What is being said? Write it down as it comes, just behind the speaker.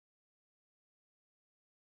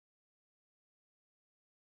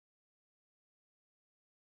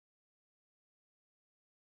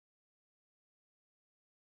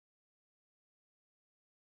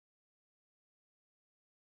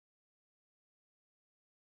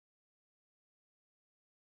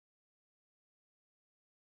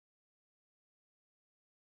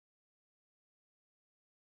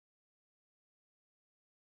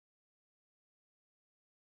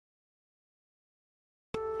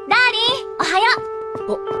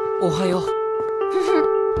おはよう。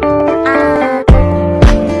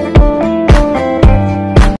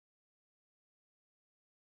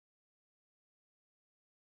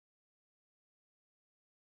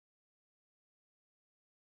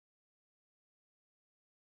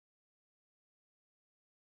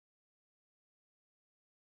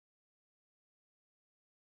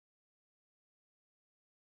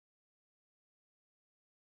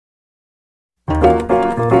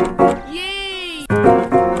イエーイ。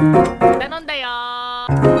頼んだよ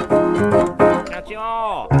ー。社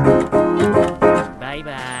長。バイ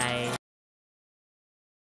バイ。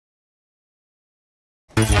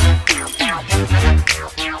ほ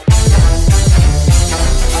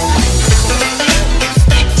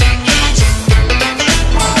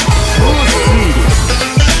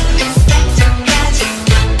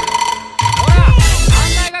ら、案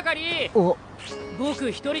内係。僕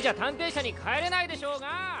一人じゃ探偵社に帰れないでしょう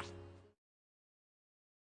が。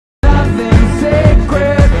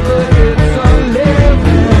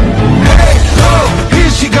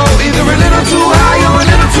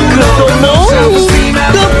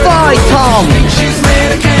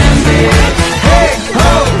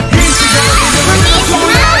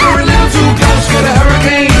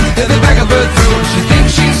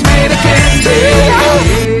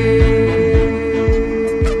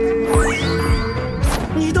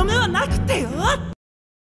二度目はなくてよ。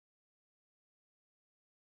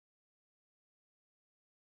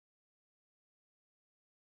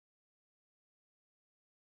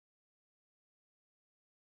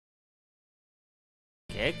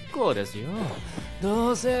結構ですよ。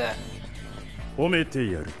どうせ褒めて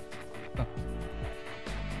やる。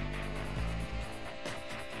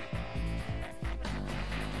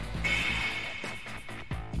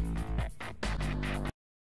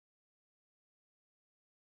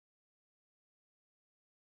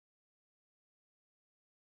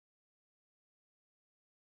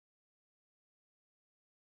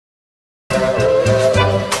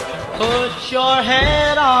Put your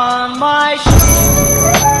head on my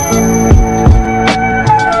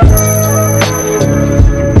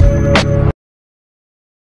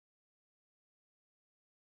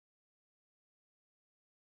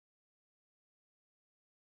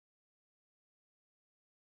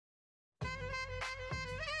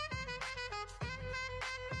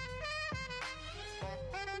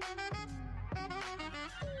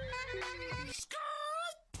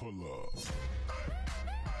pull up.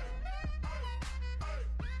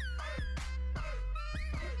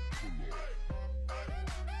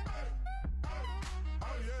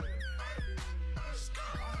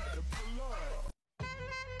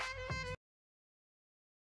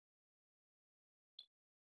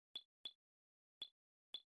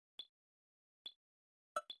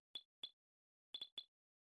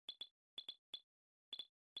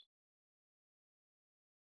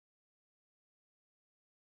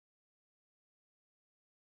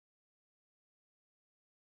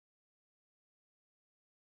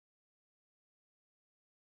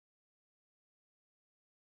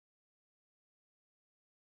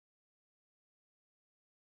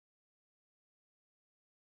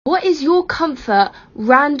 What is your comfort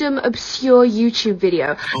random obscure YouTube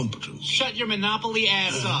video? Shut your monopoly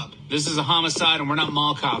ass up. This is a homicide and we're not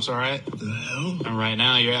mall cops, alright? The hell? And right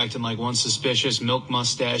now you're acting like one suspicious milk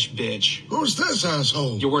mustache bitch. Who's this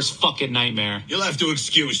asshole? Your worst fucking nightmare. You'll have to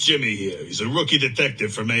excuse Jimmy here. He's a rookie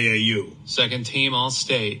detective from AAU. Second team, all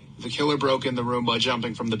state. The killer broke in the room by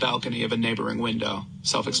jumping from the balcony of a neighboring window.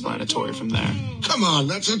 Self-explanatory from there. Come on,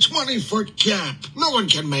 that's a 20-foot gap. No one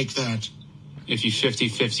can make that. If you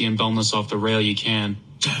 50-50 and boneless off the rail, you can.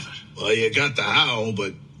 Damn it. Well, you got the how,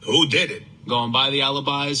 but who did it? Going by the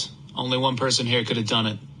alibis, only one person here could have done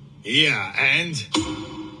it. Yeah, and?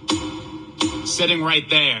 Sitting right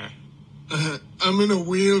there. I'm in a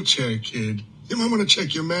wheelchair, kid. You might want to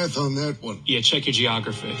check your math on that one. Yeah, check your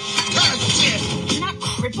geography. That's it! You're not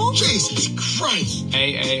crippled? Jesus Christ!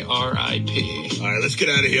 AARIP. All right, let's get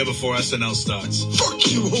out of here before SNL starts. Fuck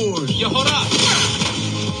you, whores! Yo, hold up!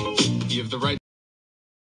 You have the right.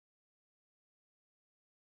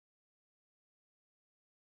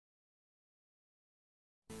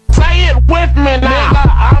 Say it with me now.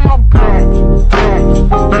 Nigga, I'm a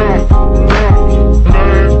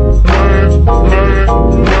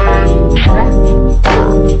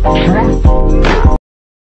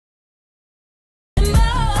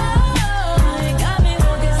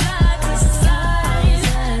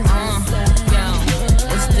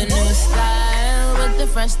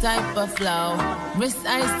fresh type of flow. Wrist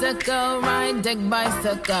icicle, ride deck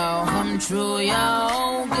bicycle. Come true,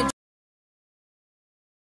 yo. Get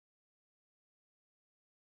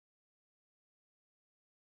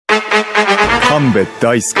神戸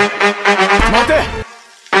大輔。待て。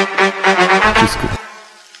キスク。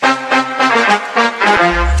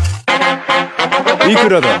いく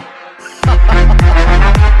らだ。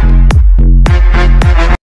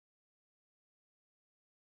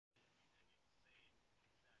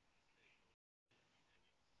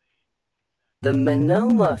The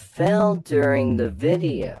Manila fell during the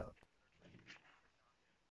video.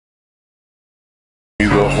 The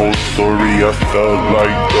whole story, I felt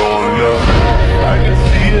like going up. I could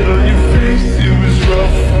see it on your face, it was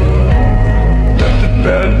rough. Left a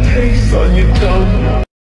bad taste on your tongue.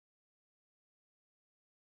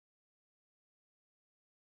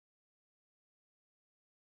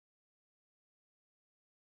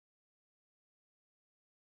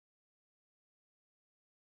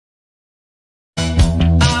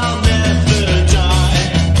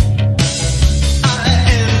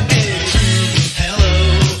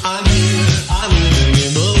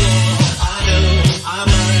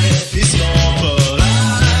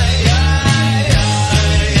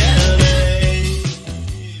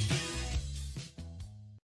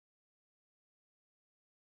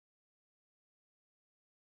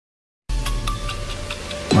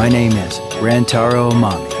 My name is Rantaro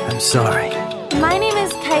Amami. I'm sorry. My name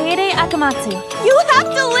is Kaede Akamatsu. You have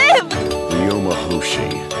to live! Ryoma Hoshi.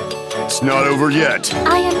 It's not over yet.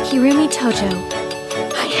 I am Hirumi Tojo.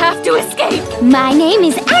 I have to escape! My name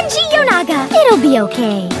is Anji Yonaga. It'll be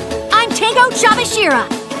okay. I'm Tango Shabashira.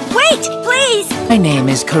 Wait, please! My name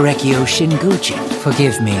is Korekio Shinguchi.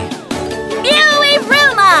 Forgive me.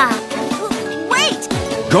 Ryuma! Wait!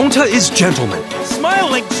 Gonta is gentleman. Smile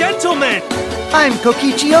like gentlemen! I'm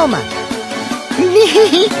Kokichiyama.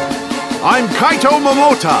 I'm Kaito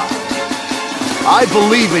Momota. I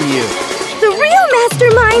believe in you. The real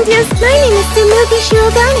mastermind is... My name is Tsunogi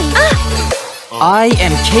Shirogane. I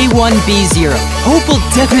am K1B0. Hope will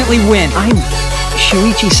definitely win. I'm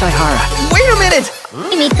Shuichi Saihara. Wait a minute!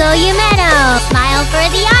 Miko Yumeno. Smile for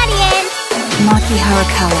the audience. Maki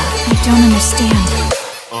Harakawa. I don't understand.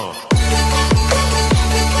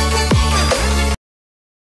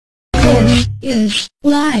 Is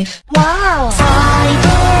life. Wow! I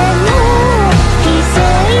don't know.